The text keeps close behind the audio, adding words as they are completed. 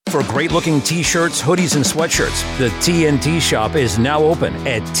For great-looking T-shirts, hoodies, and sweatshirts, the TNT shop is now open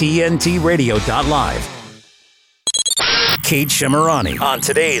at tntradio.live. Kate Shemirani on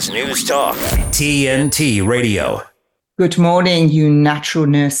today's News Talk, TNT Radio. Good morning, you Natural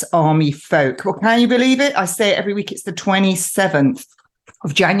Nurse Army folk. Well, can you believe it? I say it every week. It's the 27th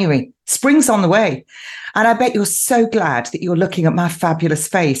of January. Spring's on the way. And I bet you're so glad that you're looking at my fabulous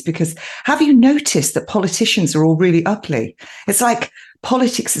face, because have you noticed that politicians are all really ugly? It's like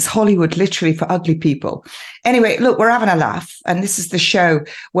politics is Hollywood, literally, for ugly people. Anyway, look, we're having a laugh, and this is the show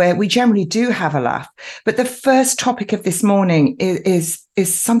where we generally do have a laugh. But the first topic of this morning is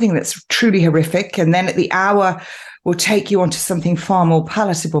something that's truly horrific, and then at the hour, we'll take you onto something far more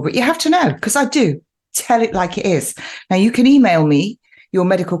palatable. But you have to know, because I do tell it like it is. Now, you can email me your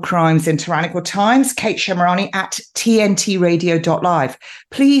medical crimes in tyrannical times, Kate Shemirani at tntradio.live.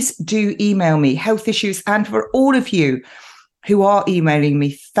 Please do email me health issues. And for all of you who are emailing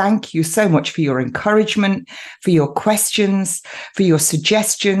me, thank you so much for your encouragement, for your questions, for your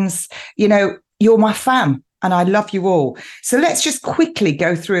suggestions. You know, you're my fam, and I love you all. So let's just quickly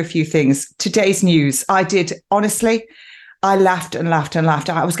go through a few things. Today's news, honestly, I laughed and laughed and laughed.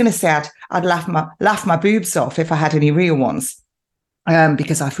 I was going to say I'd laugh my boobs off if I had any real ones.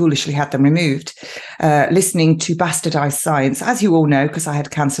 Because I foolishly had them removed, listening to bastardized science, as you all know, because I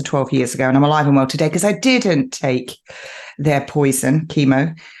had cancer 12 years ago and I'm alive and well today because I didn't take their poison,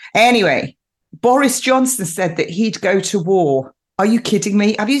 chemo. Anyway, Boris Johnson said that he'd go to war. Are you kidding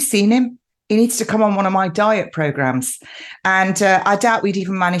me? Have you seen him? He needs to come on one of my diet programs. And I doubt we'd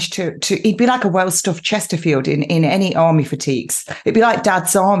even manage to he'd be like a well-stuffed Chesterfield in any army fatigues. It'd be like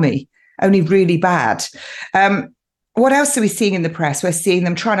Dad's Army, only really bad. What else are we seeing in the press? We're seeing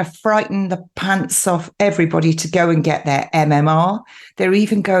them trying to frighten the pants off everybody to go and get their MMR. They're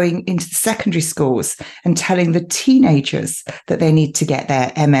even going into the secondary schools and telling the teenagers that they need to get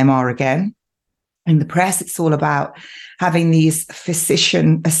their MMR again. In the press, it's all about having these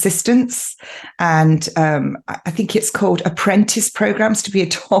physician assistants, and I think it's called apprentice programs to be a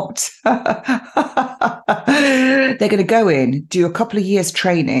doctor. They're going to go in, do a couple of years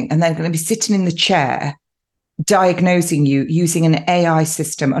training, and they're going to be sitting in the chair diagnosing you using an AI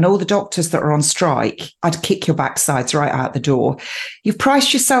system. And all the doctors that are on strike, I'd kick your backsides right out the door. You've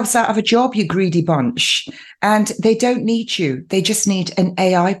priced yourselves out of a job, you greedy bunch. And they don't need you. They just need an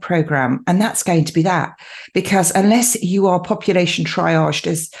AI program. And that's going to be that. Because unless you are population triaged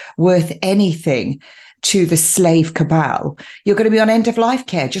as worth anything to the slave cabal, you're going to be on end-of-life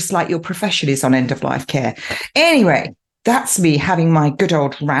care, just like your profession is on end-of-life care. Anyway, that's me having my good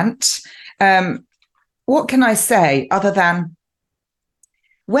old rant. What can I say other than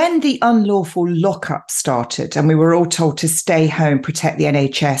when the unlawful lockup started and we were all told to stay home, protect the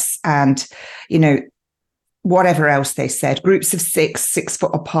NHS and, you know, whatever else they said, groups of 6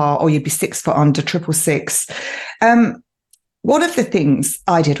 foot apart, or you'd be 6 foot under, 666. One of the things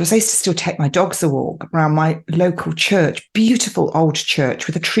I did was I used to still take my dogs a walk around my local church, beautiful old church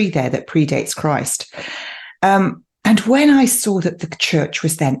with a tree there that predates Christ. And when I saw that the church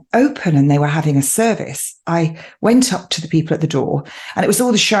was then open and they were having a service, I went up to the people at the door, and it was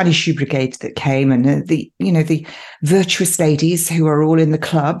all the shiny shoe brigade that came, and the virtuous ladies who are all in the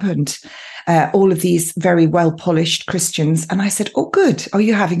club, and all of these very well polished Christians. And I said, "Oh, good. Are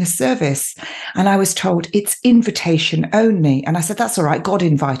you having a service?" And I was told it's invitation only. And I said, "That's all right. God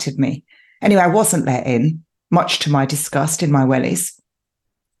invited me." Anyway, I wasn't let in, much to my disgust in my wellies.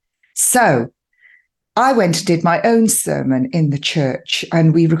 So I went and did my own sermon in the church,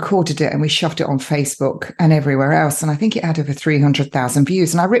 and we recorded it and we shoved it on Facebook and everywhere else. And I think it had over 300,000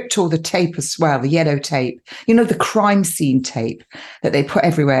 views. And I ripped all the tape as well, the yellow tape, you know, the crime scene tape that they put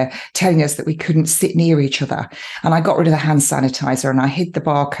everywhere, telling us that we couldn't sit near each other. And I got rid of the hand sanitizer and I hid the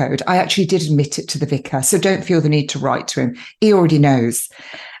barcode. I actually did admit it to the vicar, so don't feel the need to write to him. He already knows.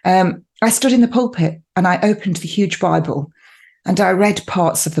 I stood in the pulpit and I opened the huge Bible. And I read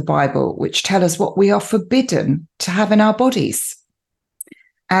parts of the Bible which tell us what we are forbidden to have in our bodies.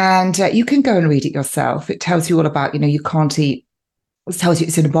 And you can go and read it yourself. It tells you all about, you can't eat. It tells you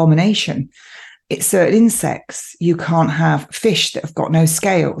it's an abomination. It's certain insects. You can't have fish that have got no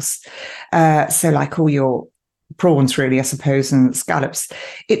scales. So like all your prawns, really, I suppose, and scallops.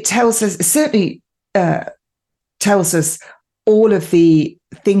 It tells us, certainly tells us all of the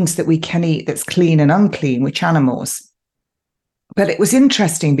things that we can eat that's clean and unclean, which animals. But it was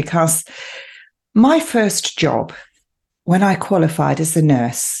interesting because my first job, when I qualified as a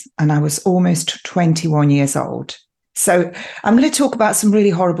nurse, and I was almost 21 years old. So I'm going to talk about some really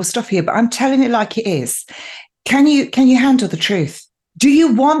horrible stuff here, but I'm telling it like it is. Can you handle the truth? Do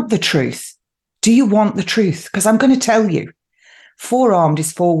you want the truth? Do you want the truth? Because I'm going to tell you. Forearmed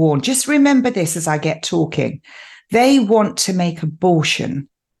is forewarned. Just remember this as I get talking. They want to make abortion.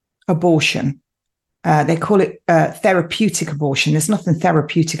 They call it therapeutic abortion. There's nothing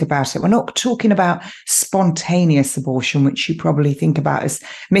therapeutic about it. We're not talking about spontaneous abortion, which you probably think about as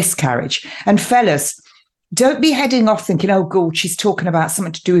miscarriage. And fellas, don't be heading off thinking, oh, God, she's talking about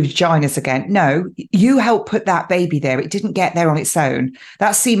something to do with vaginas again. No, you helped put that baby there. It didn't get there on its own.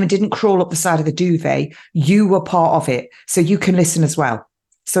 That semen didn't crawl up the side of the duvet. You were part of it. So you can listen as well.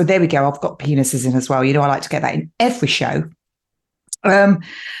 So there we go. I've got penises in as well. You know, I like to get that in every show. My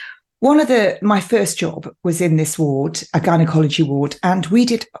first job was in this ward, a gynecology ward, and we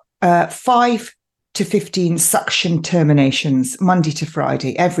did 5 to 15 suction terminations, Monday to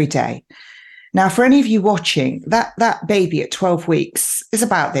Friday, every day. Now, for any of you watching, that baby at 12 weeks is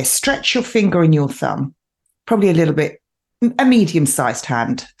about this. Stretch your finger and your thumb, probably a little bit, a medium-sized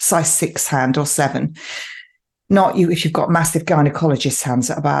hand, size 6 hand or 7. Not you if you've got massive gynecologist hands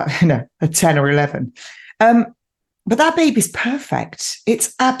at about, a 10 or 11. But that baby's perfect.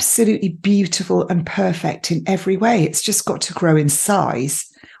 It's absolutely beautiful and perfect in every way. It's just got to grow in size.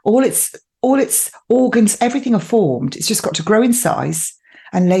 All its organs, everything are formed. It's just got to grow in size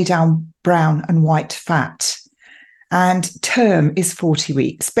and lay down brown and white fat. And term is 40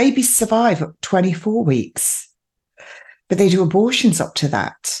 weeks. Babies survive at 24 weeks, but they do abortions up to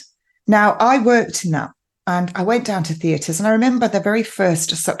that. Now, I worked in that, and I went down to theatres, and I remember the very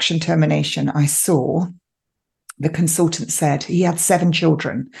first suction termination I saw, the consultant said he had 7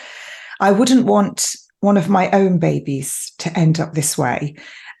 children. I wouldn't want one of my own babies to end up this way.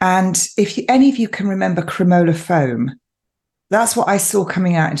 And if any of you can remember cremola foam, that's what I saw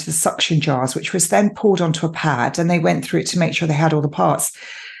coming out into the suction jars, which was then poured onto a pad, and they went through it to make sure they had all the parts.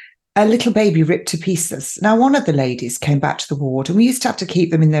 A little baby ripped to pieces. Now, one of the ladies came back to the ward, and we used to have to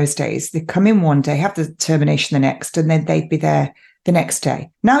keep them in those days. They'd come in one day, have the termination the next, and then they'd be there the next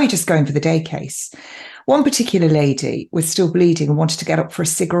day. Now you're just going for the day case. One particular lady was still bleeding and wanted to get up for a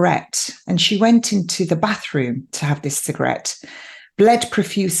cigarette, and she went into the bathroom to have this cigarette, bled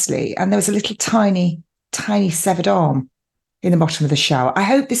profusely, and there was a little tiny severed arm in the bottom of the shower. I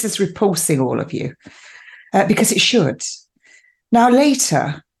hope this is repulsing all of you, because it should. Now,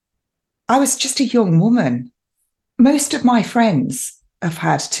 later, I was just a young woman. Most of my friends have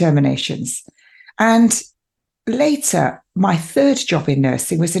had terminations. And later, my third job in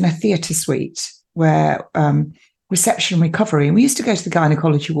nursing was in a theatre suite where reception and recovery. And we used to go to the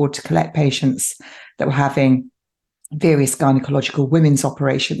gynecology ward to collect patients that were having various gynecological women's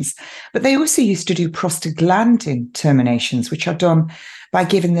operations. But they also used to do prostaglandin terminations, which are done by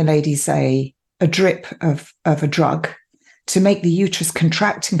giving the ladies a drip of a drug to make the uterus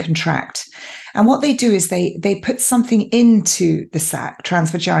contract and contract. And what they do is they put something into the sac,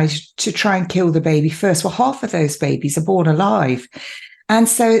 transvaginally, to try and kill the baby first. Well, half of those babies are born alive. And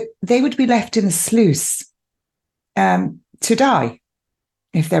so they would be left in the sluice to die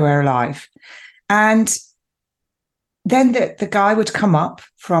if they were alive. And then the guy would come up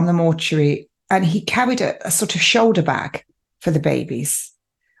from the mortuary, and he carried a sort of shoulder bag for the babies.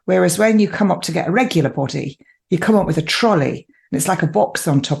 Whereas when you come up to get a regular body, you come up with a trolley, and it's like a box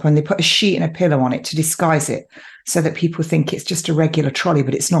on top, and they put a sheet and a pillow on it to disguise it so that people think it's just a regular trolley,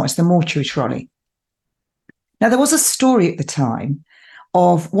 but it's not. It's the mortuary trolley. Now, there was a story at the time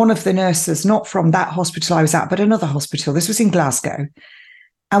of one of the nurses, not from that hospital I was at, but another hospital. This was in Glasgow.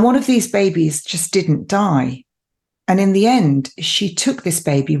 And one of these babies just didn't die. And in the end, she took this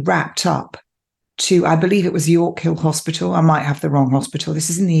baby wrapped up to, I believe it was York Hill Hospital. I might have the wrong hospital. This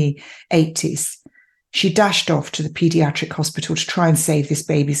is in the 80s. She dashed off to the pediatric hospital to try and save this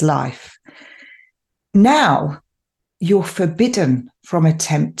baby's life. Now, you're forbidden from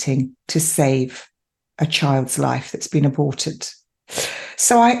attempting to save a child's life that's been aborted.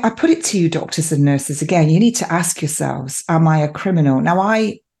 So I put it to you, doctors and nurses, again, you need to ask yourselves, am I a criminal? Now,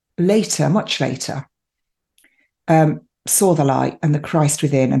 I later, much later, saw the light and the Christ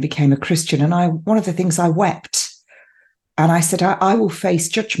within and became a Christian. And one of the things I wept, and I said, I will face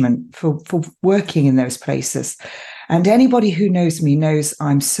judgment for working in those places. And anybody who knows me knows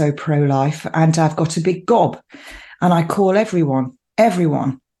I'm so pro-life, and I've got a big gob, and I call everyone,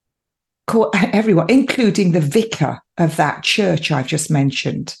 including the vicar of that church I've just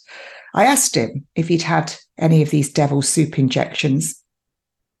mentioned. I asked him if he'd had any of these devil soup injections.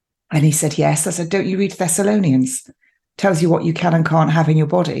 And he said, yes. I said, don't you read Thessalonians? Tells you what you can and can't have in your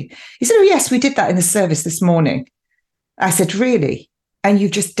body. He said, oh, yes, we did that in the service this morning. I said, really? And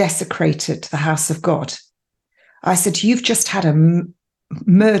you've just desecrated the house of God? I said, you've just had a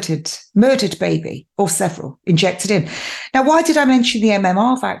murdered baby, or several, injected in. Now, why did I mention the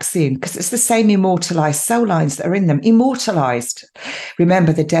MMR vaccine? Because it's the same immortalized cell lines that are in them. Immortalized.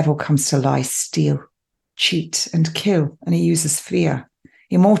 Remember, the devil comes to lie, steal, cheat, and kill, and he uses fear.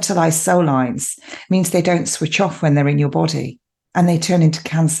 Immortalized cell lines means they don't switch off when they're in your body, and they turn into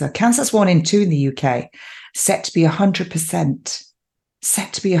cancer. Cancer's 1 in 2 in the UK, set to be 100%.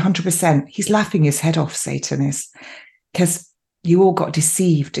 Set to be 100%. He's laughing his head off, Satan is, because you all got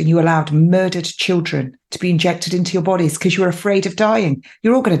deceived and you allowed murdered children to be injected into your bodies because you were afraid of dying.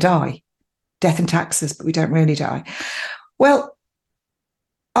 You're all going to die. Death and taxes, but we don't really die. Well,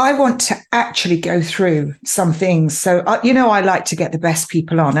 I want to actually go through some things. So, I like to get the best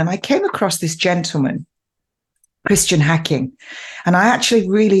people on. And I came across this gentleman, Christian Hacking, and I actually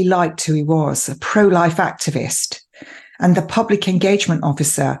really liked who he was, a pro-life activist and the public engagement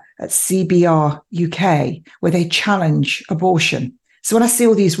officer at CBR UK, where they challenge abortion. So when I see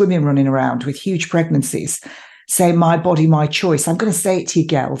all these women running around with huge pregnancies, saying, my body, my choice, I'm going to say it to you,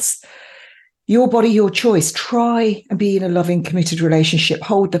 girls. Your body, your choice. Try and be in a loving, committed relationship.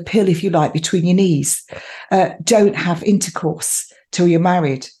 Hold the pill, if you like, between your knees. Don't have intercourse till you're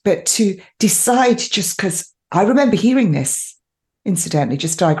married. But to decide just because, I remember hearing this, incidentally,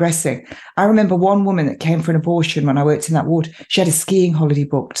 just digressing. I remember one woman that came for an abortion when I worked in that ward. She had a skiing holiday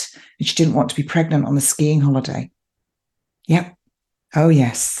booked and she didn't want to be pregnant on the skiing holiday. Yep. Oh,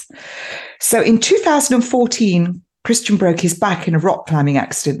 yes. So in 2014, Christian broke his back in a rock climbing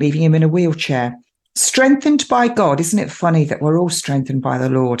accident, leaving him in a wheelchair. Strengthened by God, isn't it funny that we're all strengthened by the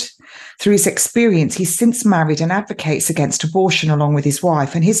Lord? Through his experience, he's since married and advocates against abortion along with his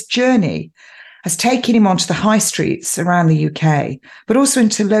wife. And his journey has taken him onto the high streets around the UK, but also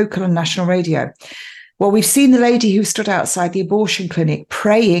into local and national radio. Well, we've seen the lady who stood outside the abortion clinic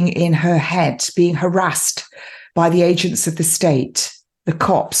praying in her head, being harassed by the agents of the state, the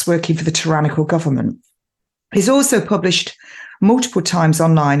cops working for the tyrannical government. He's also published multiple times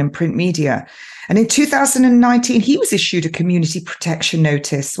online and print media. And in 2019, he was issued a community protection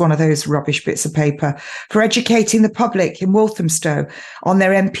notice, one of those rubbish bits of paper, for educating the public in Walthamstow on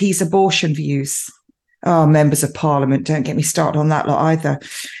their MP's abortion views. Oh, members of parliament, don't get me started on that lot either.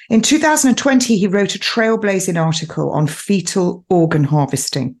 In 2020, he wrote a trailblazing article on fetal organ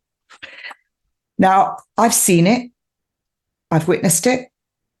harvesting. Now, I've seen it. I've witnessed it.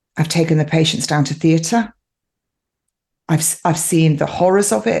 I've taken the patients down to theatre. I've seen the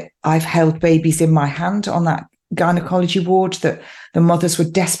horrors of it. I've held babies in my hand on that gynecology ward that the mothers were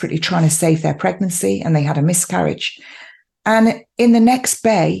desperately trying to save their pregnancy and they had a miscarriage. And in the next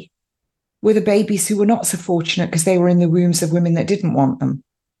bay were the babies who were not so fortunate because they were in the wombs of women that didn't want them.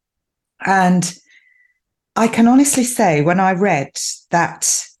 And I can honestly say, when I read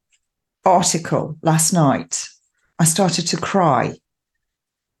that article last night, I started to cry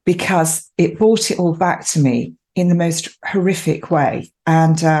because it brought it all back to me in the most horrific way.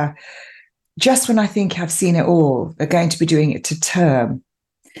 And just when I think I've seen it all, they're going to be doing it to term.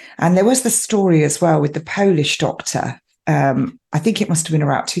 And there was the story as well with the Polish doctor. I think it must have been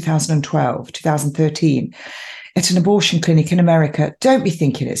around 2012, 2013, at an abortion clinic in America. Don't be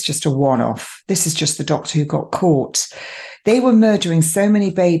thinking it's just a one-off. This is just the doctor who got caught. They were murdering so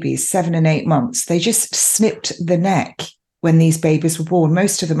many babies, 7 and 8 months. They just snipped the neck when these babies were born,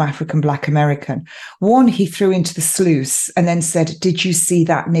 most of them African Black American. One he threw into the sluice and then said, "Did you see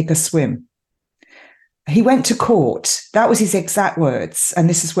that nigger swim?" He went to court. That was his exact words. And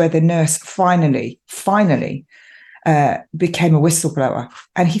this is where the nurse finally became a whistleblower.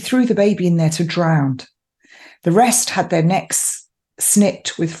 And he threw the baby in there to drown. The rest had their necks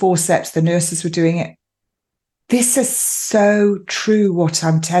snipped with forceps. The nurses were doing it. This is so true, what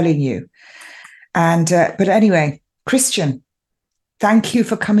I'm telling you. And but anyway, Christian, thank you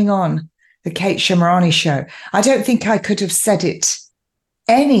for coming on the Kate Shemirani show. I don't think I could have said it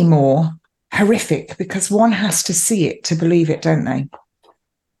any more horrific, because one has to see it to believe it, don't they?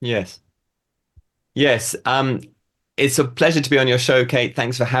 Yes. Yes. It's a pleasure to be on your show, Kate.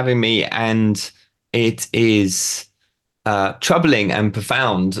 Thanks for having me. And it is troubling and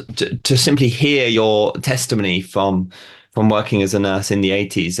profound to simply hear your testimony from working as a nurse in the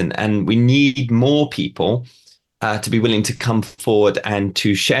 80s. And we need more people to be willing to come forward and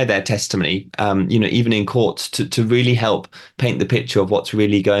to share their testimony, even in courts, to really help paint the picture of what's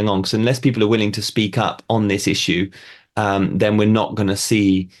really going on. Because unless people are willing to speak up on this issue, then we're not going to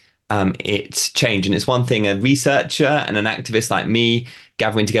see it change. And it's one thing, a researcher and an activist like me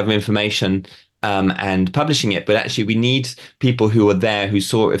gathering together information and publishing it, but actually we need people who are there, who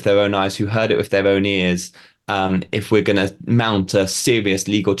saw it with their own eyes, who heard it with their own ears, if we're going to mount a serious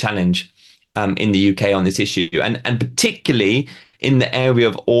legal challenge in the UK on this issue. And particularly in the area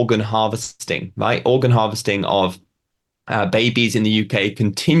of organ harvesting, right? Organ harvesting of babies in the UK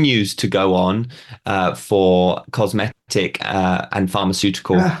continues to go on for cosmetic and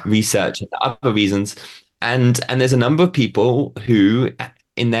pharmaceutical research and other reasons. And there's a number of people who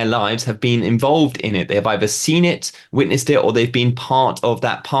in their lives have been involved in it. They have either seen it, witnessed it, or they've been part of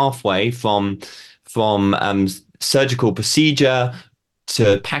that pathway from surgical procedure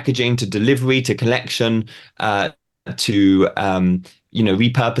to packaging to delivery to collection to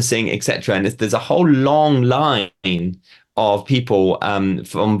repurposing, etc. And there's a whole long line of people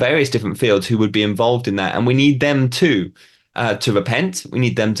from various different fields who would be involved in that, and we need them to repent. We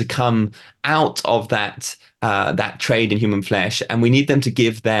need them to come out of that trade in human flesh, and we need them to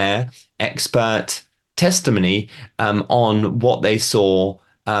give their expert testimony on what they saw,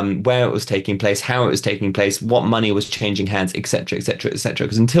 where it was taking place, how it was taking place, what money was changing hands, etc., etc., etc.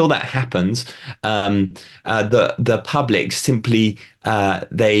 Because until that happens, the public simply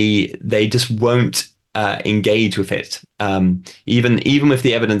they just won't engage with it. Even with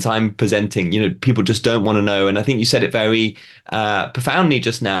the evidence I'm presenting, people just don't want to know. And I think you said it very profoundly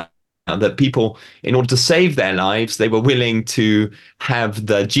just now, that people, in order to save their lives, they were willing to have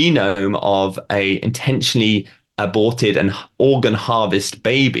the genome of a intentionally aborted and organ harvest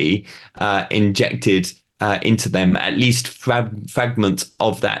baby injected into them, at least fragments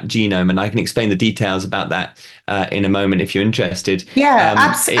of that genome. And I can explain the details about that in a moment if you're interested. Yeah,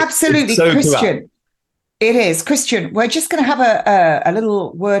 absolutely, so Christian. corrupt. It is. Christian, we're just going to have a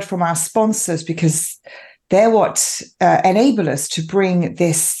little word from our sponsors, because they're what enable us to bring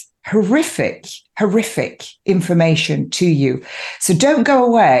this horrific information to you. So don't go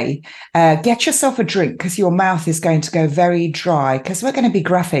away. Get yourself a drink, because your mouth is going to go very dry, because we're going to be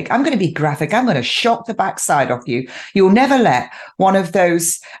graphic. I'm going to be graphic. I'm going to shock the backside off you. You'll never let one of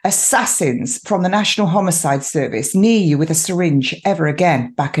those assassins from the National Homicide Service near you with a syringe ever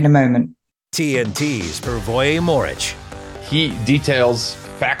again. Back in a moment. TNT's Pervoy Morich. He details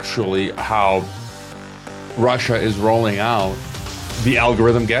factually how Russia is rolling out the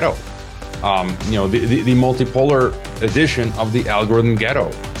algorithm ghetto. The multipolar edition of the algorithm ghetto,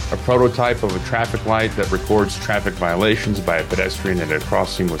 a prototype of a traffic light that records traffic violations by a pedestrian at a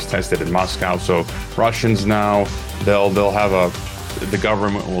crossing, was tested in Moscow. So Russians now, they'll have the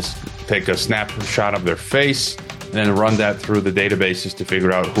government will take a snapshot of their face, and then run that through the databases to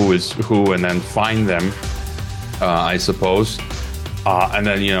figure out who is who, and then find them, I suppose. And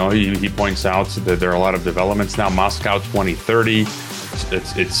then, he points out that there are a lot of developments now. Moscow 2030,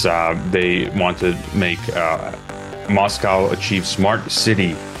 they want to make Moscow achieve smart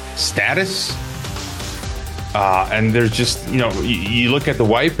city status. And there's just, you look at the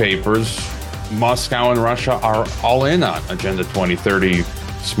white papers, Moscow and Russia are all in on Agenda 2030,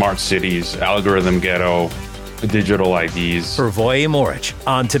 smart cities, algorithm ghetto, digital IDs. Pervoy Morich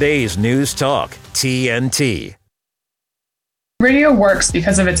on today's News Talk, TNT. Radio works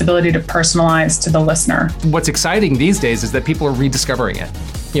because of its ability to personalize to the listener. What's exciting these days is that people are rediscovering it.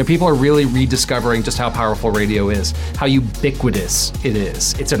 People are really rediscovering just how powerful radio is, how ubiquitous it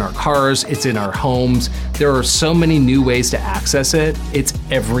is. It's in our cars, it's in our homes. There are so many new ways to access it. It's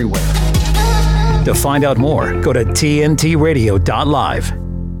everywhere. To find out more, go to tntradio.live.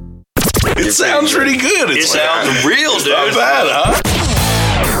 It sounds pretty good. It sounds real, dude. Not bad,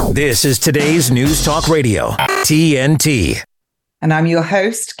 huh? This is today's News Talk Radio, TNT. And I'm your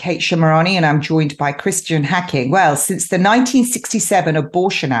host, Kate Shemirani, and I'm joined by Christian Hacking. Well, since the 1967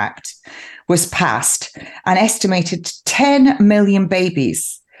 Abortion Act was passed, an estimated 10 million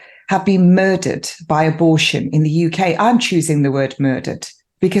babies have been murdered by abortion in the UK. I'm choosing the word murdered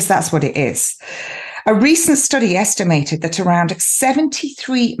because that's what it is. A recent study estimated that around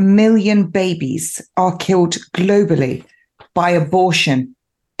 73 million babies are killed globally by abortion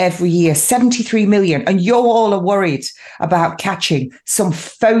every year. 73 million. And you all are worried about catching some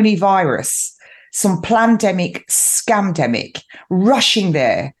phony virus, some plandemic, scamdemic, rushing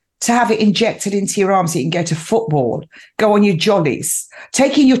there to have it injected into your arm so you can go to football, go on your jollies,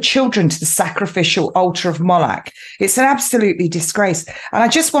 taking your children to the sacrificial altar of Moloch. It's an absolutely disgrace. And I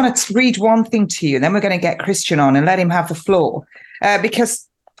just want to read one thing to you, and then we're going to get Christian on and let him have the floor, because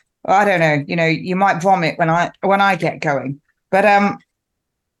I don't know, you might vomit when I get going. But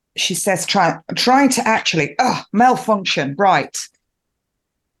she says, trying to actually malfunction. Right.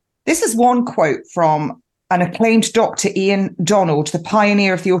 This is one quote from an acclaimed Dr. Ian Donald, the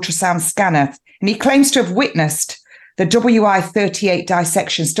pioneer of the ultrasound scanner. And he claims to have witnessed the WI-38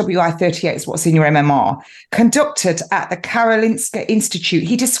 dissections. WI-38 is what's in your MMR, conducted at the Karolinska Institute.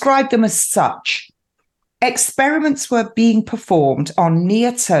 He described them as such. Experiments were being performed on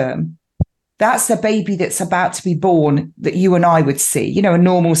near-term That's a baby that's about to be born that you and I would see, you know, a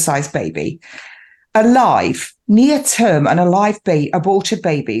normal sized baby. Alive, near term and alive aborted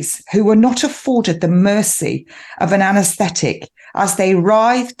babies who were not afforded the mercy of an anaesthetic as they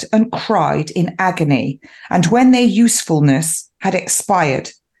writhed and cried in agony. And when their usefulness had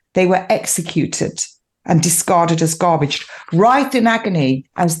expired, they were executed and discarded as garbage, writhed in agony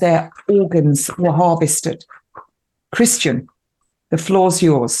as their organs were harvested. Christian, the floor's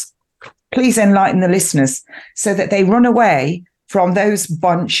yours. Please enlighten the listeners so that they run away from those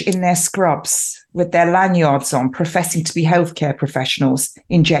bunch in their scrubs with their lanyards on, professing to be healthcare professionals,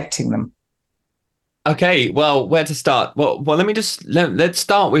 injecting them. Okay, well, where to start? Well, let's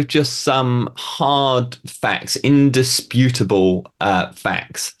start with just some hard facts, indisputable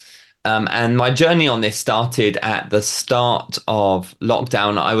facts. And my journey on this started at the start of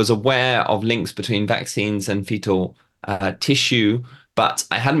lockdown. I was aware of links between vaccines and fetal tissue, but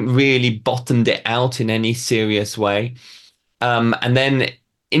I hadn't really bottomed it out in any serious way. And then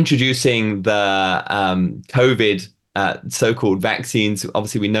introducing the COVID so-called vaccines.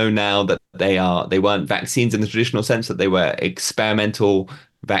 Obviously, we know now that they weren't vaccines in the traditional sense, that they were experimental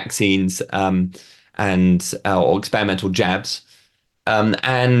vaccines or experimental jabs.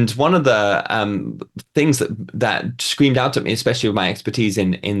 And one of the things that screamed out at me, especially with my expertise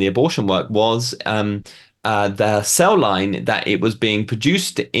in the abortion work, was the cell line that it was being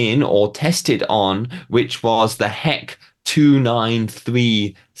produced in or tested on, which was the HEC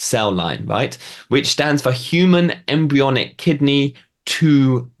 293 cell line, right? Which stands for human embryonic kidney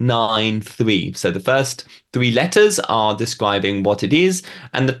 293. So the first three letters are describing what it is,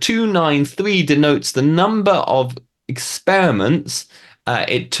 and the 293 denotes the number of experiments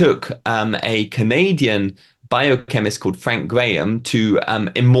it took a Canadian biochemist called Frank Graham to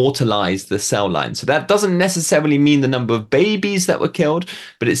immortalize the cell line. So that doesn't necessarily mean the number of babies that were killed,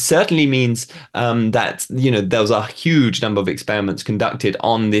 but it certainly means that, you know, there was a huge number of experiments conducted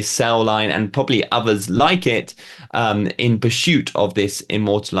on this cell line and probably others like it in pursuit of this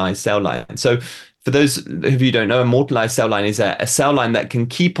immortalized cell line. So for those of you who don't know, immortalized cell line is a cell line that can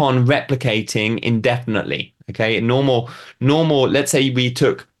keep on replicating indefinitely. Okay, normal. Let's say we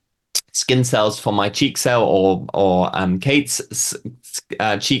took skin cells from my cheek cell or Kate's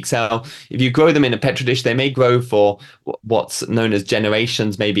cheek cell. If you grow them in a petri dish, they may grow for what's known as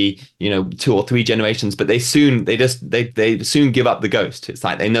generations, maybe 2 or 3 generations, but they soon give up the ghost. It's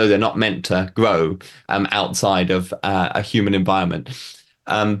like they know they're not meant to grow outside of a human environment.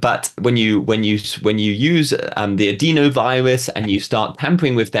 But when you use the adenovirus and you start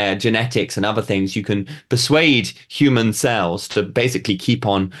tampering with their genetics and other things, you can persuade human cells to basically keep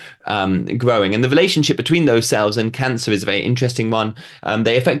on growing. And the relationship between those cells and cancer is a very interesting one.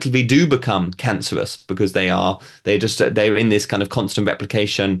 They effectively do become cancerous because they're in this kind of constant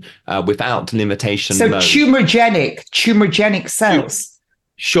replication without limitation. So tumorigenic cells.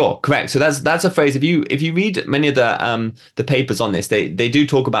 Sure, correct. So that's a phrase. If you read many of the papers on this, they do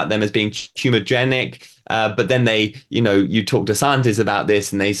talk about them as being tumorigenic, but then you talk to scientists about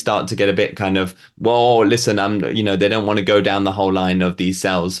this and they start to get a bit kind of, well, listen, they don't want to go down the whole line of these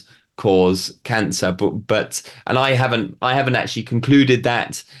cells cause cancer, but I haven't actually concluded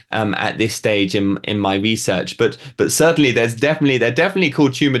that at this stage in my research, but certainly they're definitely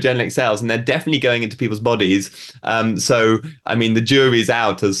called tumorigenic cells and they're definitely going into people's bodies. So I mean the jury's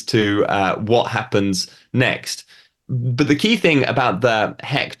out as to what happens next. But the key thing about the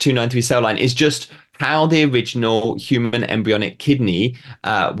HEC 293 cell line is just how the original human embryonic kidney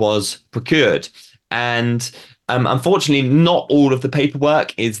was procured. And unfortunately, not all of the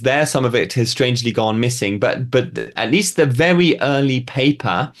paperwork is there. Some of it has strangely gone missing, but at least the very early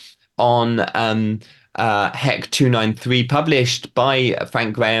paper on HEC 293 published by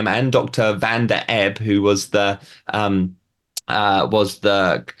Frank Graham and Dr. Van der Ebb, who was the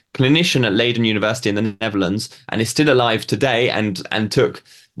clinician at Leiden University in the Netherlands and is still alive today and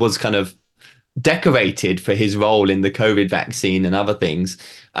was kind of decorated for his role in the COVID vaccine and other things.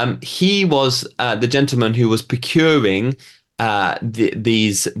 He was the gentleman who was procuring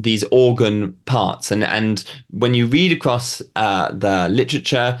these organ parts. And when you read across the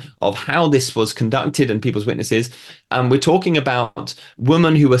literature of how this was conducted and people's witnesses, we're talking about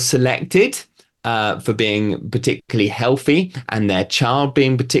women who were selected for being particularly healthy and their child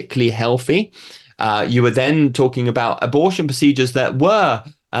being particularly healthy. You were then talking about abortion procedures that were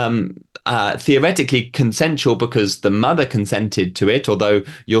theoretically consensual because the mother consented to it, although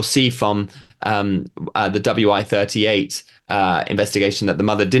you'll see from the WI-38 investigation that the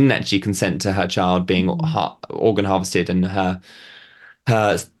mother didn't actually consent to her child being organ harvested and her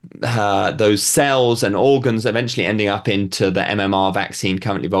those cells and organs eventually ending up into the MMR vaccine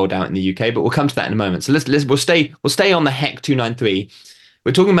currently rolled out in the UK. But we'll come to that in a moment. So we'll stay on the HEC 293.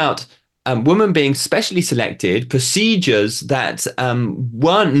 We're talking about women being specially selected, procedures that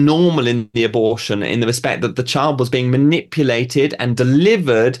weren't normal in the abortion, in the respect that the child was being manipulated and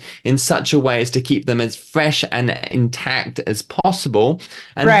delivered in such a way as to keep them as fresh and intact as possible.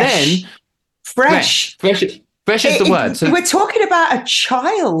 And then fresh is the word. So we're talking about a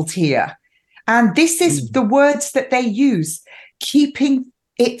child here. And this is the words that they use, keeping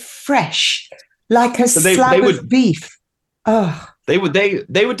it fresh, like a slab of beef. Oh. They would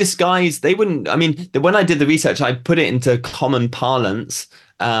disguise. They wouldn't. I mean, when I did the research, I put it into common parlance.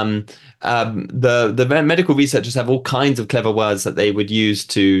 The medical researchers have all kinds of clever words that they would use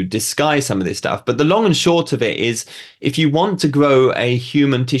to disguise some of this stuff. But the long and short of it is, if you want to grow a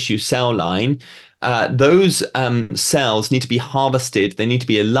human tissue cell line, those cells need to be harvested. They need to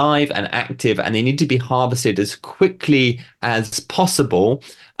be alive and active, and they need to be harvested as quickly as possible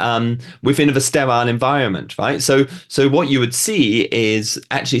within a sterile environment, right? So what you would see is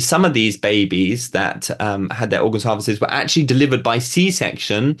actually some of these babies that had their organs harvested were actually delivered by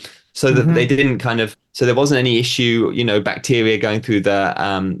C-section, so that they didn't so there wasn't any issue, bacteria going through the.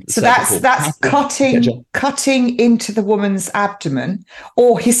 So that's cutting into the woman's abdomen,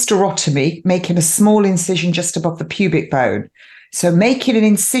 or hysterotomy, making a small incision just above the pubic bone. So making an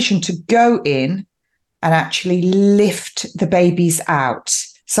incision to go in and actually lift the babies out.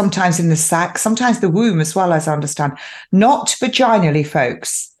 Sometimes in the sac, sometimes the womb as well, as I understand, not vaginally,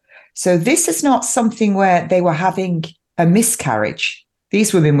 folks. So this is not something where they were having a miscarriage.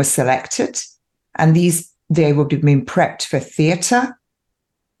 These women were selected, and they would have been prepped for theatre,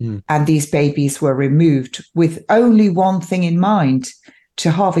 and these babies were removed with only one thing in mind: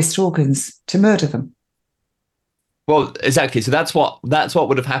 to harvest organs, to murder them. Well, exactly. So that's what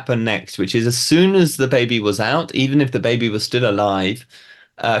would have happened next, which is as soon as the baby was out, even if the baby was still alive,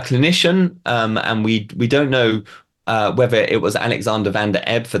 clinician, and we don't know whether it was Alexander van der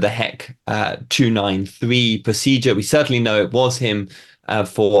Ebb for the HEC 293 procedure. We certainly know it was him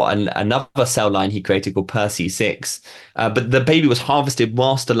for another cell line he created called PERC6. But the baby was harvested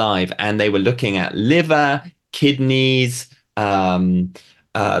whilst alive, and they were looking at liver, kidneys. They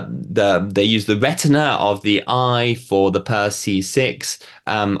use the retina of the eye for the PERC6.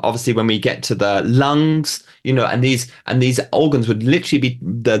 Obviously, when we get to the lungs, and these organs would literally be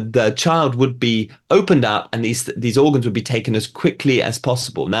the child would be opened up, and these organs would be taken as quickly as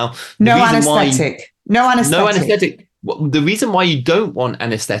possible. Now, no anesthetic. The reason why you don't want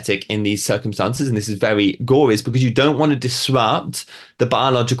anesthetic in these circumstances, and this is very gory, is because you don't want to disrupt the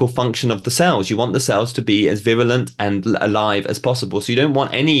biological function of the cells. You want the cells to be as virulent and alive as possible. So you don't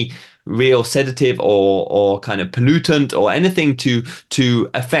want any real sedative or kind of pollutant or anything to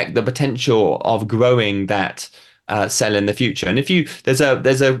affect the potential of growing that cell in the future. And there's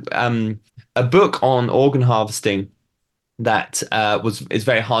a book on organ harvesting that is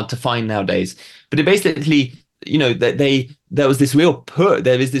very hard to find nowadays, but it basically, there was this real push.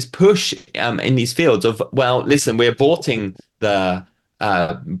 There is this push in these fields of, well, listen, we're aborting the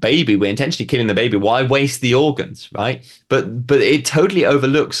baby, we're intentionally killing the baby. Why waste the organs, right? But it totally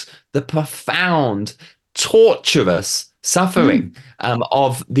overlooks the profound, torturous suffering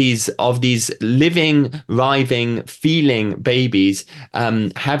of these living, writhing, feeling babies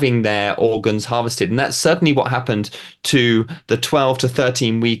having their organs harvested. And that's certainly what happened to the 12 to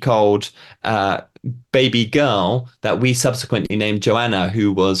 13-week-old baby girl that we subsequently named Joanna,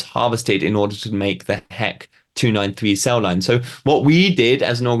 who was harvested in order to make the HEC 293 cell line. So what we did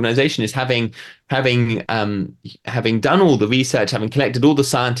as an organization is having done all the research, having collected all the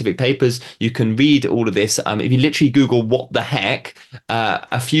scientific papers, you can read all of this. If you literally Google "what the heck,"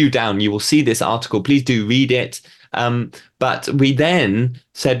 a few down, you will see this article. Please do read it. But we then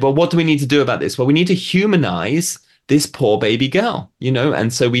said, well, what do we need to do about this? Well, we need to humanize this poor baby girl,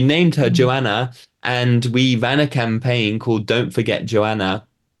 and so we named her Joanna, and we ran a campaign called "Don't Forget Joanna,"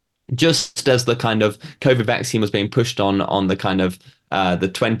 just as the kind of COVID vaccine was being pushed on the kind of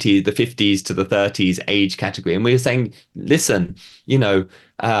the 50s to the 30s age category. And we were saying, listen, you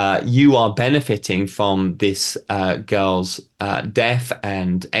are benefiting from this girl's death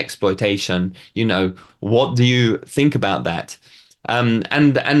and exploitation. What do you think about that?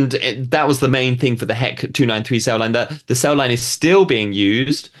 That was the main thing for the HEC 293 cell line. The cell line is still being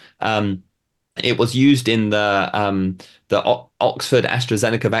used. It was used in the Oxford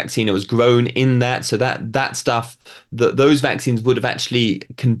AstraZeneca vaccine. It was grown in that, so that stuff, those vaccines would have actually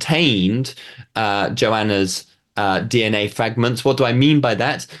contained Joanna's DNA fragments. What do I mean by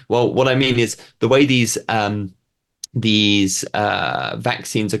that? Well, what I mean is the way these these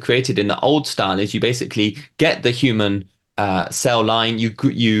vaccines are created in the old style is you basically get the human cell line,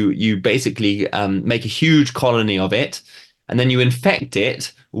 you basically make a huge colony of it, and then you infect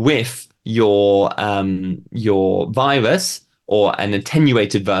it with your virus or an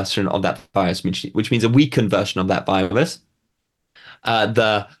attenuated version of that virus, which means a weakened version of that virus.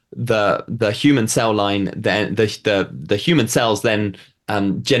 The human cell line, then the human cells then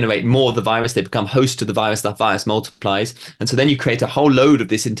generate more of the virus. They become host to the virus multiplies, and so then you create a whole load of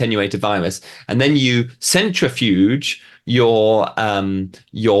this attenuated virus, and then you centrifuge your vat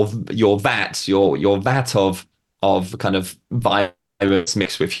of kind of virus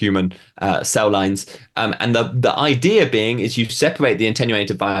mixed with human cell lines, and the idea being is you separate the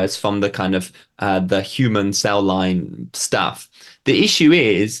attenuated virus from the kind of the human cell line stuff. The issue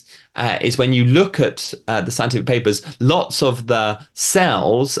is when you look at the scientific papers, lots of the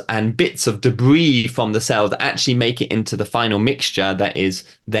cells and bits of debris from the cells actually make it into the final mixture that is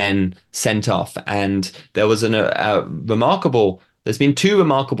then sent off. And there was there's been two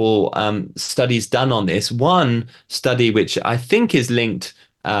remarkable studies done on this. One study, which I think is linked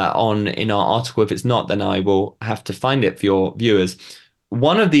in our article. If it's not, then I will have to find it for your viewers.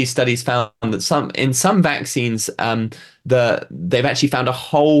 One of these studies found that in some vaccines, they've actually found a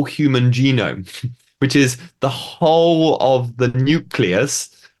whole human genome, which is the whole of the nucleus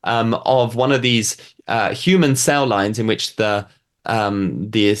of one of these human cell lines in which these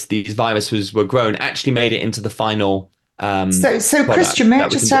viruses were grown, actually made it into the final. So Christian, may I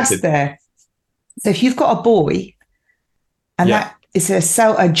just ask there? So if you've got a boy, and that is a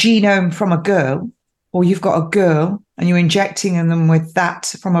genome from a girl, or you've got a girl and you're injecting them with that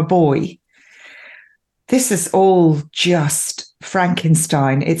from a boy, this is all just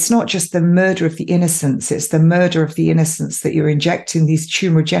Frankenstein. It's not just the murder of the innocents, it's the murder of the innocents that you're injecting these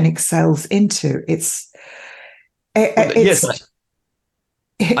tumorigenic cells into. Yes, I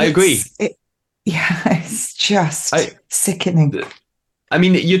agree. It's just sickening. I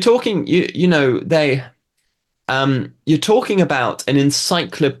mean, you're talking, you're talking about an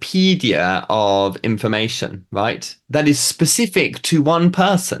encyclopedia of information, right? That is specific to one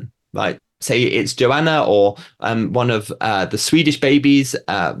person, right? Say it's Joanna or one of the Swedish babies,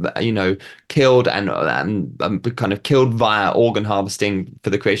 killed and kind of killed via organ harvesting for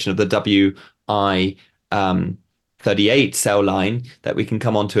the creation of the WI38 cell line that we can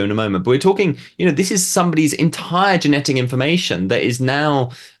come on to in a moment. But we're talking, this is somebody's entire genetic information that is now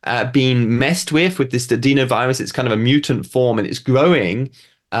being messed with this adenovirus. It's kind of a mutant form, and it's growing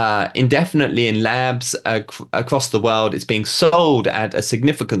indefinitely in labs across the world. It's being sold at a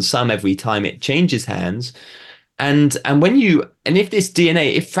significant sum every time it changes hands. And if this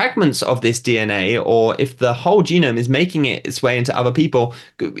DNA, if fragments of this DNA, or if the whole genome is making its way into other people,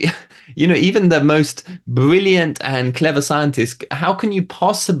 even the most brilliant and clever scientists, how can you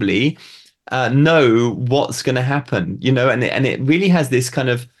possibly know what's going to happen? And it really has this kind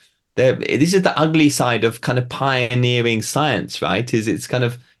of, this is the ugly side of kind of pioneering science, right? It's kind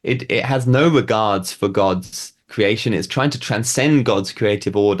of, it has no regards for God's creation. It's trying to transcend God's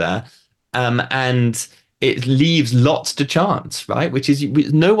creative order, and it leaves lots to chance, right? Which is,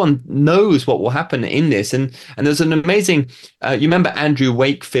 no one knows what will happen in this. And there's an amazing, you remember Andrew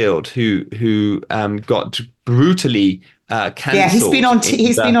Wakefield, who got brutally cancelled. Yeah, he's been on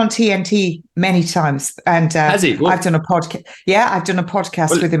TNT many times, and has he? I've done a podcast. Yeah, I've done a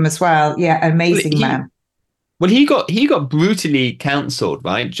podcast with him as well. Yeah, amazing man. Well, he got brutally cancelled,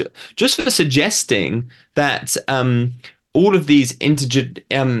 right? Just for suggesting that all of these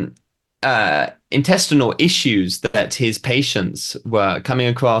intestinal issues that his patients were coming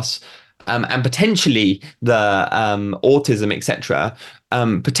across, and potentially the autism, etc.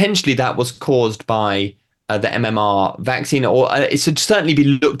 Potentially that was caused by the MMR vaccine, or it should certainly be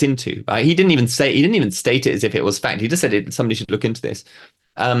looked into. Right? He didn't even state it as if it was fact. He just said somebody should look into this.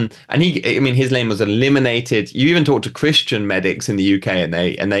 And his name was eliminated. You even talk to Christian medics in the UK, and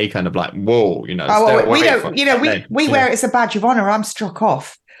they kind of like, whoa, we wear it as a badge of honor. I'm struck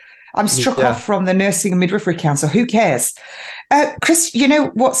off from the Nursing and Midwifery Council. Who cares? Chris,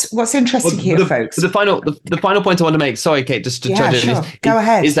 what's interesting here, folks? The final point I want to make, sorry, Kate, just to judge sure. Go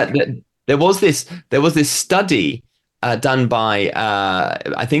ahead. Is that there was this study done by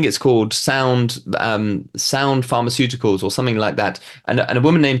I think it's called Sound Pharmaceuticals or something like that, and a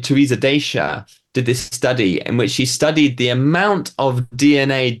woman named Teresa Dacia did this study in which she studied the amount of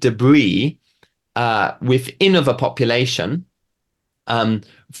DNA debris within of a population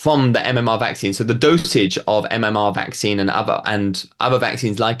from the MMR vaccine. So the dosage of MMR vaccine and other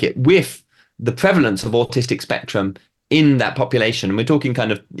vaccines like it, with the prevalence of autistic spectrum in that population. And we're talking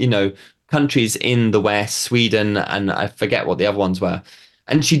kind of, countries in the West, Sweden, and I forget what the other ones were.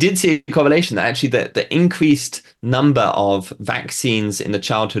 And she did see a correlation that actually the increased number of vaccines in the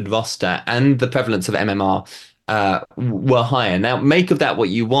childhood roster and the prevalence of MMR were higher. Now, make of that what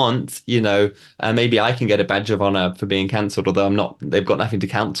you want. Maybe I can get a badge of honor for being cancelled, although I'm not. They've got nothing to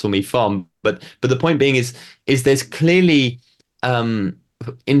cancel me from. But the point being is there's clearly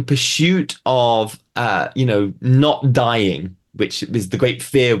in pursuit of not dying, which is the great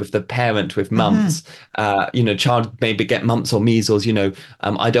fear with the parent with mumps. Child maybe get mumps or measles.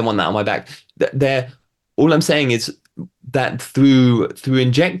 I don't want that on my back. All I'm saying is that through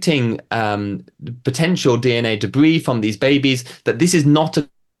injecting potential DNA debris from these babies, that this is not a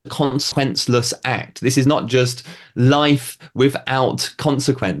consequenceless act. This is not just life without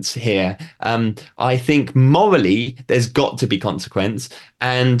consequence here. I think morally there's got to be consequence.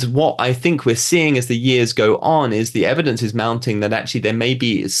 And what I think we're seeing as the years go on is the evidence is mounting that actually there may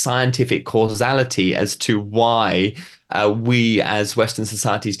be scientific causality as to why we as Western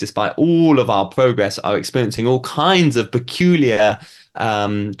societies, despite all of our progress, are experiencing all kinds of peculiar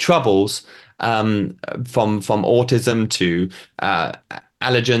troubles, from autism to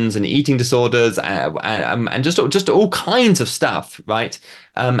allergens and eating disorders, and just all kinds of stuff, right?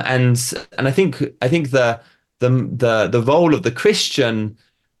 And I think the role of the Christian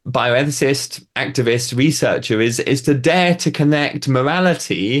bioethicist, activist, researcher is to dare to connect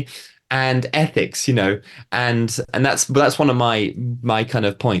morality and ethics, and that's one of my kind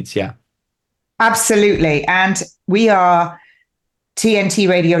of points. Yeah, absolutely. And we are TNT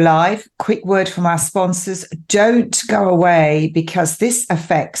Radio Live. Quick word from our sponsors. Don't go away, because this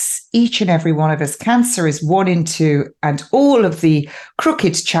affects each and every one of us. Cancer is 1 in 2, and all of the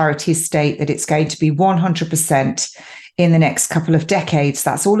crooked charities state that it's going to be 100% in the next couple of decades.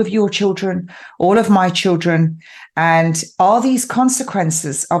 That's all of your children, all of my children. And are these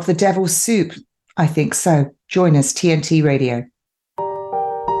consequences of the devil's soup? I think so. Join us, TNT Radio.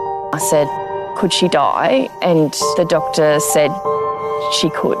 I said, could she die? And the doctor said she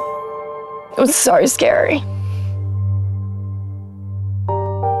could. It was so scary.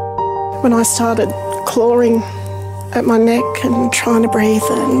 When I started clawing at my neck and trying to breathe,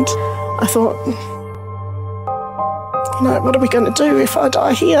 and I thought, what are we going to do if I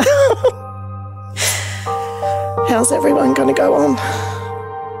die here? How's everyone going to go on?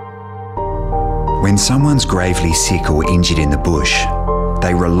 When someone's gravely sick or injured in the bush,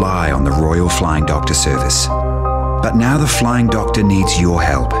 they rely on the Royal Flying Doctor Service. But now the Flying Doctor needs your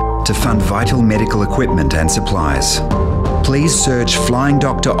help to fund vital medical equipment and supplies. Please search Flying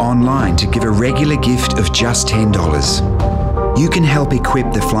Doctor online to give a regular gift of just $10. You can help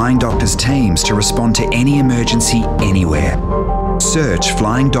equip the Flying Doctor's teams to respond to any emergency anywhere. Search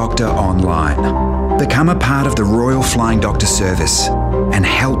Flying Doctor online. Become a part of the Royal Flying Doctor Service and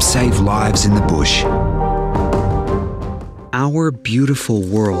help save lives in the bush. Our beautiful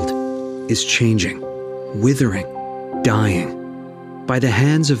world is changing, withering, dying by the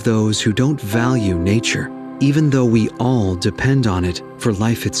hands of those who don't value nature, even though we all depend on it for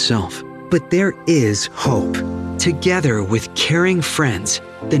life itself. But there is hope. Together with caring friends,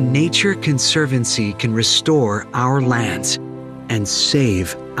 the Nature Conservancy can restore our lands and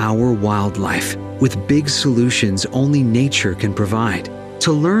save our wildlife with big solutions only nature can provide.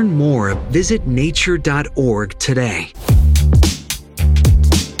 To learn more, visit nature.org today.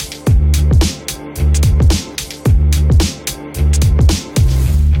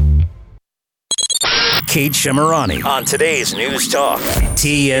 Kate Shemirani on today's News Talk,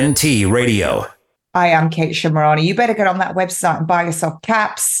 TNT Radio. I am Kate Shemirani. You better get on that website and buy yourself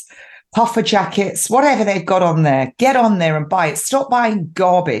caps, puffer jackets, whatever they've got on there. Get on there and buy it. Stop buying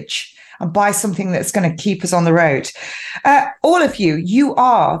garbage and buy something that's going to keep us on the road. All of you, you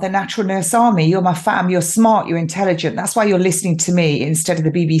are the Natural Nurse Army. You're my fam. You're smart. You're intelligent. That's why you're listening to me instead of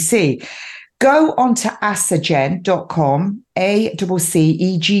the BBC. Go on to acegen.com,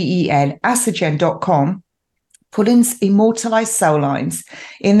 ACCEGEN, acegen.com, put in immortalized cell lines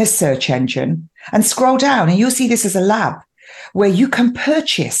in the search engine and scroll down, and you'll see this as a lab where you can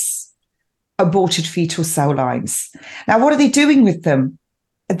purchase aborted fetal cell lines. Now, what are they doing with them?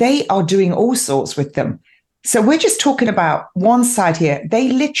 They are doing all sorts with them. So we're just talking about one side here. They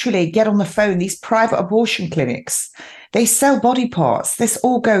literally get on the phone, these private abortion clinics. They sell body parts. This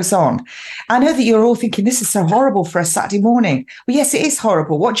all goes on. I know that you're all thinking, this is so horrible for a Saturday morning. Well, yes, it is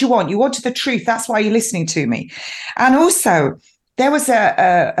horrible. What do you want? You wanted the truth. That's why you're listening to me. And also, there was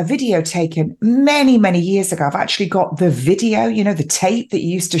a video taken many, many years ago. I've actually got the video, the tape that you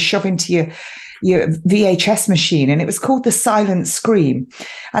used to shove into your VHS machine, and it was called The Silent Scream.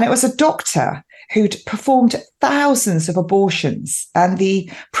 And it was a doctor who'd performed thousands of abortions. And the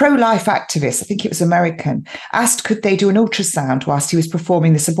pro-life activist, I think it was American, asked could they do an ultrasound whilst he was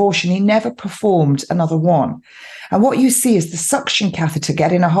performing this abortion. He never performed another one. And what you see is the suction catheter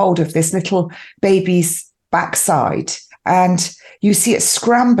getting a hold of this little baby's backside, and you see it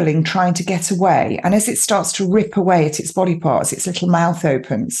scrambling, trying to get away. And as it starts to rip away at its body parts, its little mouth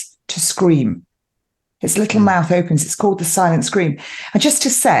opens to scream. Its little mouth opens. It's called the silent scream. And just to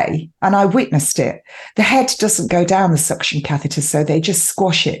say, and I witnessed it, the head doesn't go down the suction catheter, so they just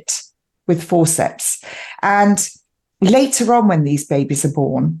squash it with forceps. And later on, when these babies are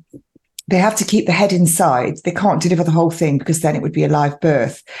born, they have to keep the head inside. They can't deliver the whole thing because then it would be a live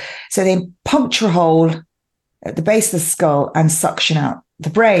birth. So they puncture a hole at the base of the skull and suction out the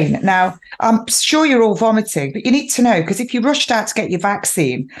brain. Now, I'm sure you're all vomiting, but you need to know, because if you rushed out to get your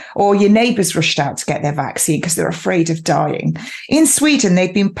vaccine, or your neighbours rushed out to get their vaccine because they're afraid of dying, in Sweden,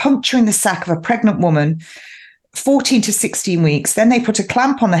 they've been puncturing the sac of a pregnant woman 14 to 16 weeks. Then they put a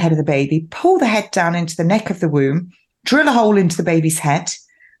clamp on the head of the baby, pull the head down into the neck of the womb, drill a hole into the baby's head,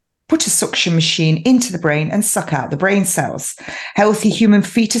 put a suction machine into the brain and suck out the brain cells. Healthy human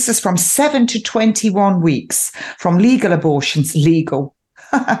fetuses from 7 to 21 weeks from legal abortions, legal.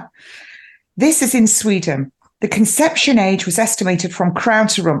 This is in Sweden. The conception age was estimated from crown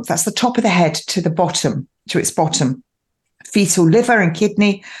to rump. That's the top of the head to the bottom, to its bottom. Fetal liver and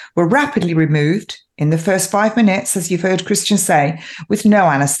kidney were rapidly removed in the first 5 minutes, as you've heard Christian say, with no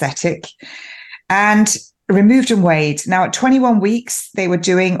anaesthetic, and removed and weighed. Now, at 21 weeks, they were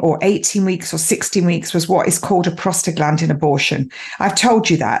doing, or 18 weeks or 16 weeks was what is called a prostaglandin abortion. I've told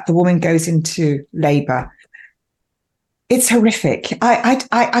you that. The woman goes into labour. It's horrific.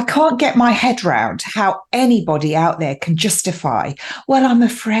 I can't get my head round how anybody out there can justify, well, I'm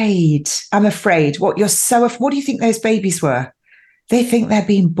afraid. What do you think those babies were? They think they're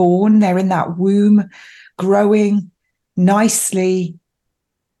being born. They're in that womb, growing nicely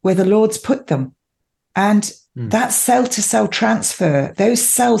where the Lord's put them. And that cell-to-cell transfer, those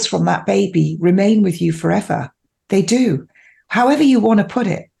cells from that baby remain with you forever. They do. However you want to put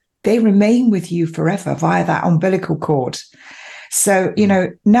it, they remain with you forever via that umbilical cord. So,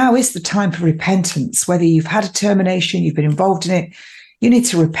 now is the time for repentance. Whether you've had a termination, you've been involved in it, you need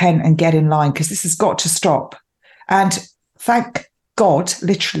to repent and get in line, because this has got to stop. And thank God,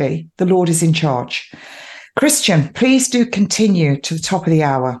 literally, the Lord is in charge. Christian, please do continue to the top of the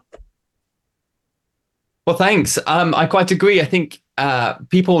hour. Well, thanks. I quite agree. I think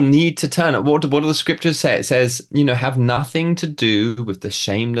people need to turn. What do the scriptures say? It says, have nothing to do with the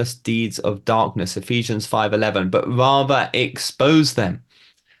shameless deeds of darkness, Ephesians 5:11, but rather expose them.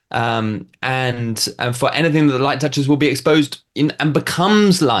 And for anything that the light touches will be exposed and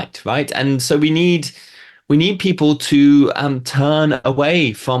becomes light, right? And so we need people to turn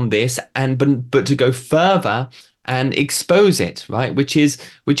away from this but to go further and expose it, right? Which is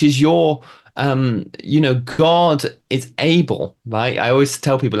your God is able, right? I always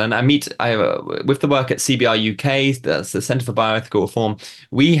tell people, and with the work at CBR UK, that's the Centre for Bioethical Reform,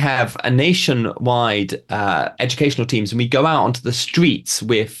 we have a nationwide educational teams, and we go out onto the streets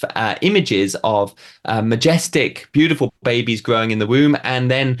with images of majestic, beautiful babies growing in the womb,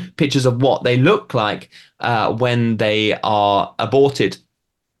 and then pictures of what they look like when they are aborted.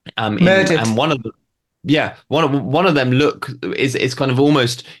 Murdered. And one of them is kind of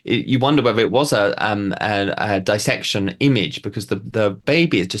almost, you wonder whether it was a dissection image, because the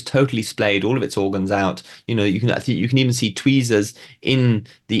baby is just totally splayed, all of its organs out. You can even see tweezers in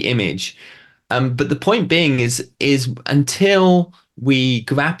the image. But the point being is until we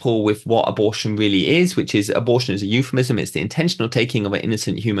grapple with what abortion really is, which is abortion is a euphemism. It's the intentional taking of an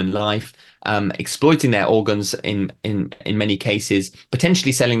innocent human life, exploiting their organs in many cases,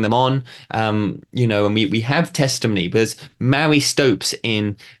 potentially selling them on. And we have testimony. There's Mary Stopes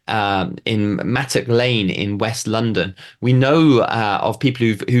in Mattock Lane in West London. We know of people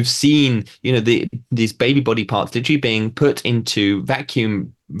who've seen these baby body parts literally being put into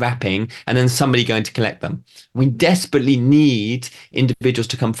vacuum wrapping and then somebody going to collect them. We desperately need individuals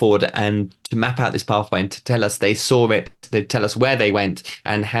to come forward and to map out this pathway and to tell us they saw it, they tell us where they went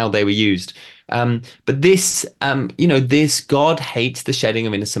and how they were used. But this God hates the shedding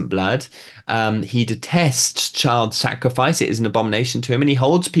of innocent blood. He detests child sacrifice. It is an abomination to him, and he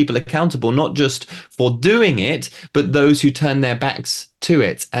holds people accountable, not just for doing it, but those who turn their backs to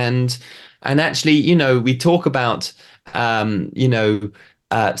it. And actually, we talk about,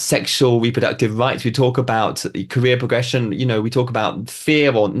 sexual reproductive rights. We talk about career progression. We talk about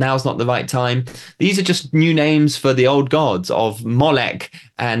fear, or now's not the right time. These are just new names for the old gods of Molech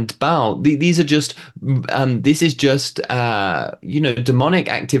and Baal. These are just this is just demonic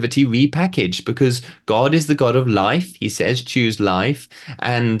activity repackaged, because God is the God of life. He says choose life,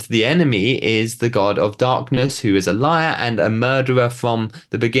 and the enemy is the God of darkness, who is a liar and a murderer from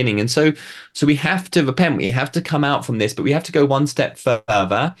the beginning. And so we have to repent. We have to come out from this, but we have to go one step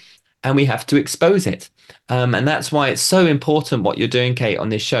further, and we have to expose it. And that's why it's so important what you're doing, Kate, on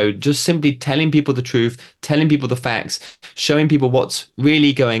this show, just simply telling people the truth, telling people the facts, showing people what's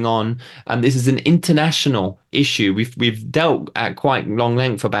really going on. This is an international issue. We've dealt at quite long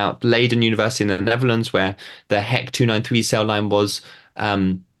length about Leiden University in the Netherlands, where the HEC 293 cell line was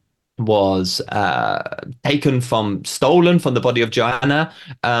stolen from the body of Joanna.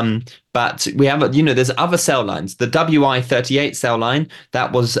 But we have, there's other cell lines. The WI38 cell line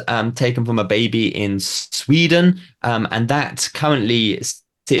that was taken from a baby in Sweden, and that currently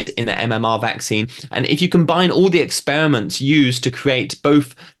sits in the MMR vaccine. And if you combine all the experiments used to create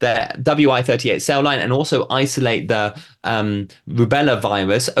both the WI38 cell line and also isolate the rubella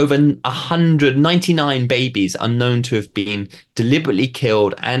virus, over 199 babies are known to have been deliberately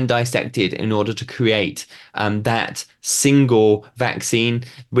killed and dissected in order to create that single vaccine,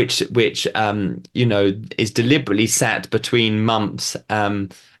 which is deliberately sat between mumps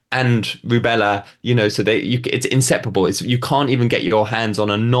and rubella, so it's inseparable. You can't even get your hands on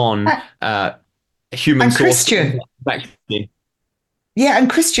a non-human source vaccine. Yeah, and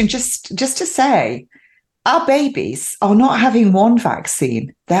Christian, just to say, our babies are not having one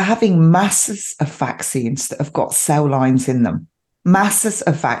vaccine. They're having masses of vaccines that have got cell lines in them. Masses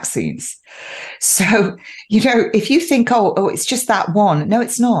of vaccines. So, if you think, oh, it's just that one. No,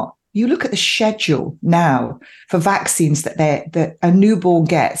 it's not. You look at the schedule now for vaccines that a newborn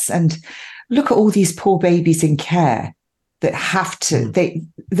gets, and look at all these poor babies in care that have to,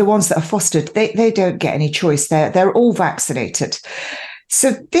 the ones that are fostered, they don't get any choice. They're all vaccinated.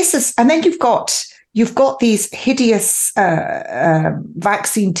 So this is, and then you've got these hideous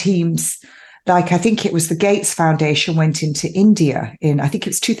vaccine teams. Like, I think it was the Gates Foundation went into India I think it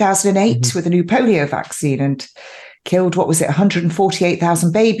was 2008 with a new polio vaccine, and killed,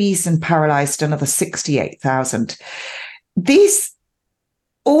 148,000 babies and paralyzed another 68,000.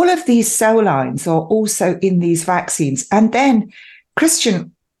 All of these cell lines are also in these vaccines. And then,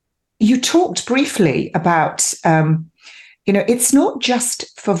 Christian, you talked briefly about, it's not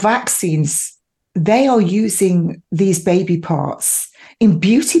just for vaccines. They are using these baby parts in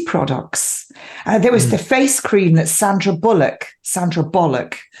beauty products. There was the face cream that Sandra Bullock,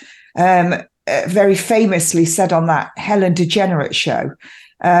 very famously said on that Helen DeGeneres show,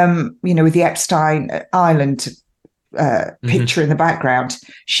 with the Epstein Island picture in the background.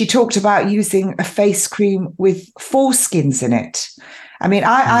 She talked about using a face cream with foreskins in it. I mean,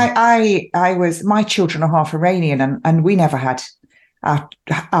 my children are half Iranian, and we never had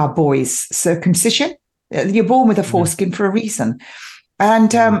our boys circumcision. You're born with a foreskin for a reason.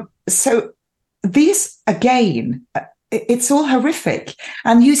 And so these, again, it's all horrific.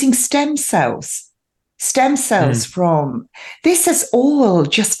 And using stem cells from, this is all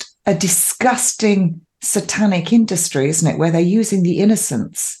just a disgusting satanic industry, isn't it? Where they're using the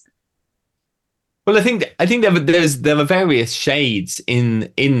innocents. Well, I think there are various shades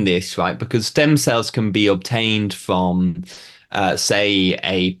in this, right? Because stem cells can be obtained from, say,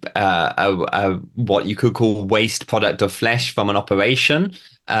 a what you could call waste product of flesh from an operation.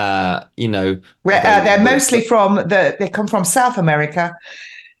 They're mostly they come from South America.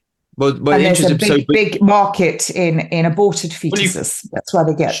 Well, and there's a big market in aborted fetuses. That's why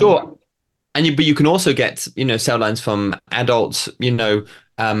they get them. But you can also get cell lines from adults,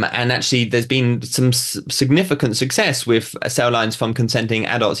 and actually there's been some significant success with cell lines from consenting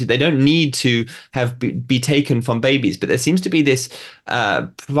adults. They don't need to be taken from babies, but there seems to be this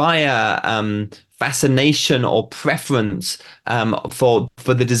prior fascination or preference for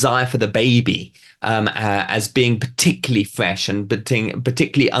the desire for the baby as being particularly fresh and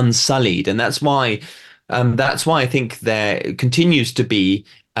particularly unsullied, and that's why I think there continues to be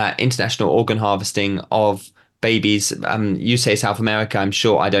international organ harvesting of babies. You say South America. I'm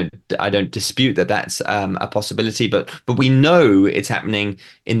sure I don't dispute that that's a possibility, but we know it's happening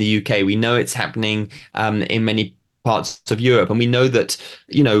in the UK. We know it's happening in many parts of Europe, and we know that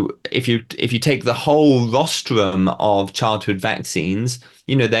if you take the whole rostrum of childhood vaccines,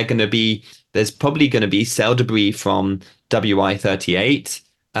 there's probably going to be cell debris from WI38,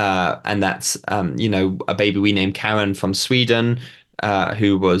 and that's a baby we named Karen from Sweden,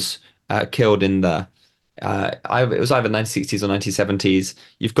 who was killed in the it was either 1960s or 1970s.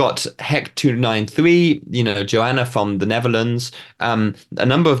 You've got HEC 293, Joanna from the Netherlands. A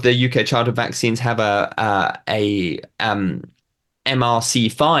number of the UK childhood vaccines have a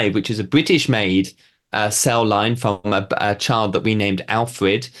MRC5, which is a British-made cell line from a child that we named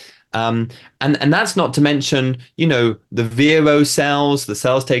Alfred. And that's not to mention, the Vero cells, the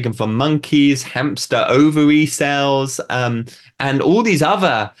cells taken from monkeys, hamster ovary cells, and all these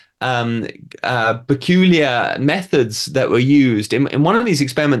other peculiar methods that were used. In one of these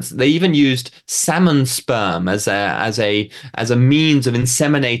experiments, they even used salmon sperm as a means of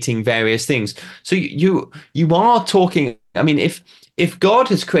inseminating various things. So you are talking. I mean, if God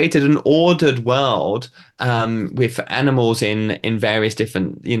has created an ordered world with animals in various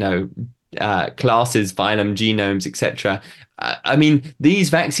different, classes, phylum, genomes, etc. I mean, these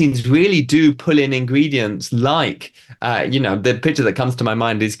vaccines really do pull in ingredients like, the picture that comes to my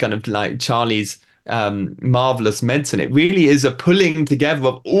mind is kind of like Charlie's marvelous medicine. It really is a pulling together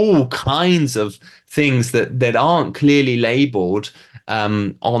of all kinds of things that aren't clearly labeled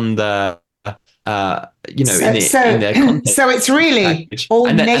on the in their context. So it's really all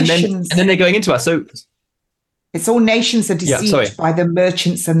nations, and then they're going into us. So it's all nations are deceived by the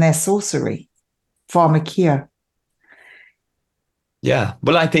merchants and their sorcery, pharmakia. Yeah,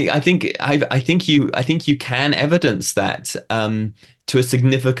 well, I think you can evidence that to a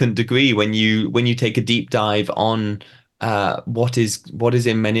significant degree when you take a deep dive on what is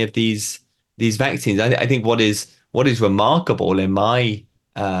in many of these vaccines. I think what is remarkable in my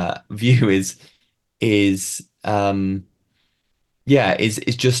view is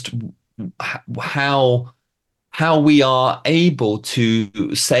just how we are able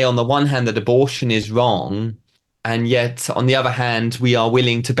to say on the one hand that abortion is wrong, and yet on the other hand we are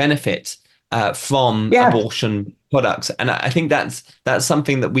willing to benefit from abortion products. And I think that's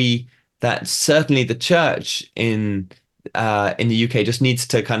something that certainly the church in the UK just needs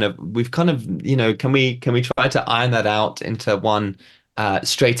to can we try to iron that out into one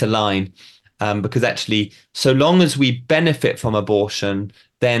straighter line, because actually, so long as we benefit from abortion,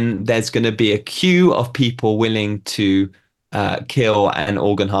 then there's going to be a queue of people willing to kill and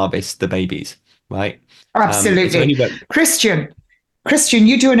organ harvest the babies, right? Absolutely. Christian,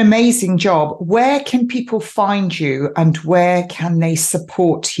 you do an amazing job. Where can people find you and where can they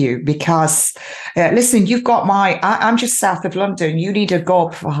support you? Because, listen, you've got I'm just south of London. You need a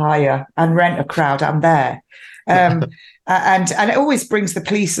gob for hire and rent a crowd. I'm there. And it always brings the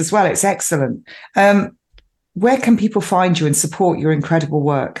police as well. It's excellent. Where can people find you and support your incredible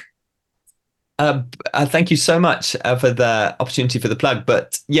work? Thank you so much for the opportunity for the plug.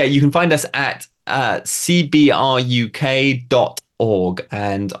 But yeah, you can find us at cbruk.org.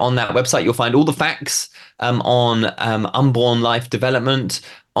 And on that website, you'll find all the facts on unborn life development,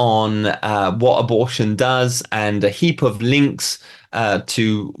 on what abortion does, and a heap of links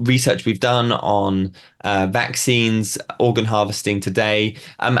to research we've done on vaccines, organ harvesting today.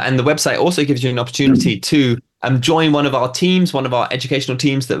 And the website also gives you an opportunity to join one of our teams, one of our educational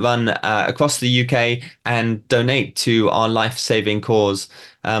teams that run across the UK and donate to our life-saving cause.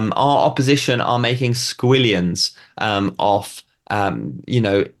 Our opposition are making squillions off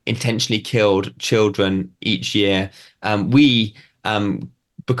intentionally killed children each year.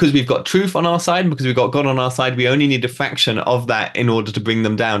 Because we've got truth on our side, because we've got God on our side, we only need a fraction of that in order to bring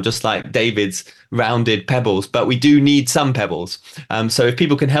them down, just like David's rounded pebbles. But we do need some pebbles. So if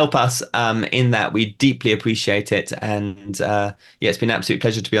people can help us in that, we deeply appreciate it. And it's been an absolute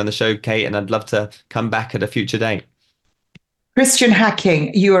pleasure to be on the show, Kate, and I'd love to come back at a future date. Christian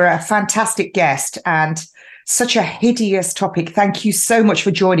Hacking, you are a fantastic guest and such a hideous topic. Thank you so much for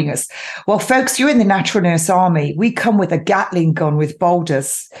joining us. Well, folks, you're in the Natural Nurse Army. We come with a Gatling gun with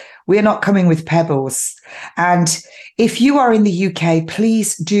boulders. We're not coming with pebbles. And if you are in the UK,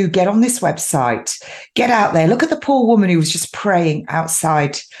 please do get on this website. Get out there. Look at the poor woman who was just praying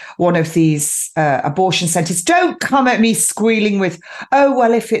outside one of these abortion centres. Don't come at me squealing with, oh,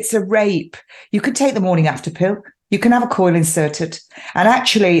 well, if it's a rape, you could take the morning after pill. You can have a coil inserted. And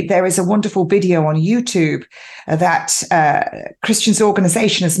actually, there is a wonderful video on YouTube that Christian's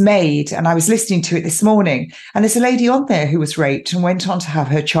organization has made. And I was listening to it this morning. And there's a lady on there who was raped and went on to have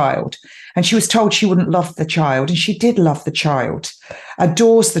her child. And she was told she wouldn't love the child. And she did love the child,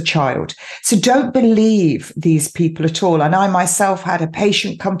 adores the child. So don't believe these people at all. And I myself had a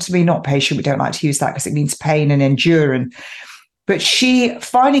patient come to me, not patient, we don't like to use that because it means pain and endurance. But she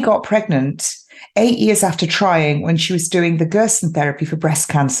finally got pregnant 8 years after trying, when she was doing the Gerson therapy for breast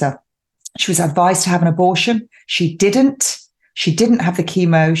cancer. She was advised to have an abortion. She didn't. She didn't have the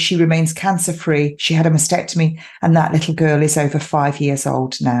chemo. She remains cancer-free. She had a mastectomy, and that little girl is over 5 years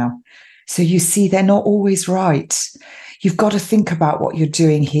old now. So you see, they're not always right. You've got to think about what you're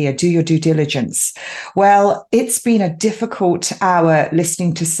doing here. Do your due diligence. Well, it's been a difficult hour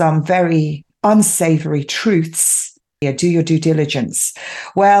listening to some very unsavory truths Yeah, do your due diligence.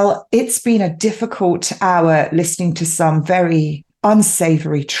 Well, it's been a difficult hour listening to some very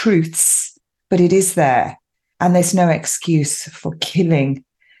unsavory truths, but it is there. And there's no excuse for killing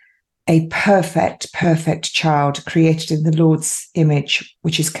a perfect child created in the Lord's image,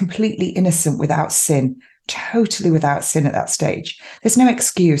 which is completely innocent without sin, totally without sin at that stage. There's no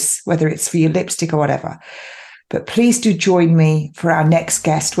excuse, whether it's for your lipstick or whatever. But please do join me for our next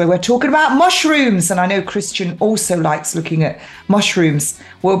guest, where we're talking about mushrooms. And I know Christian also likes looking at mushrooms.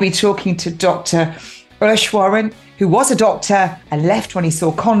 We'll be talking to Dr. Warren, who was a doctor and left when he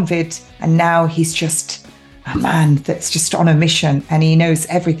saw COVID. And now he's just a man that's just on a mission and he knows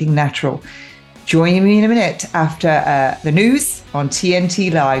everything natural. Join me in a minute after the news on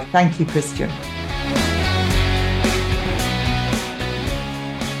TNT Live. Thank you, Christian.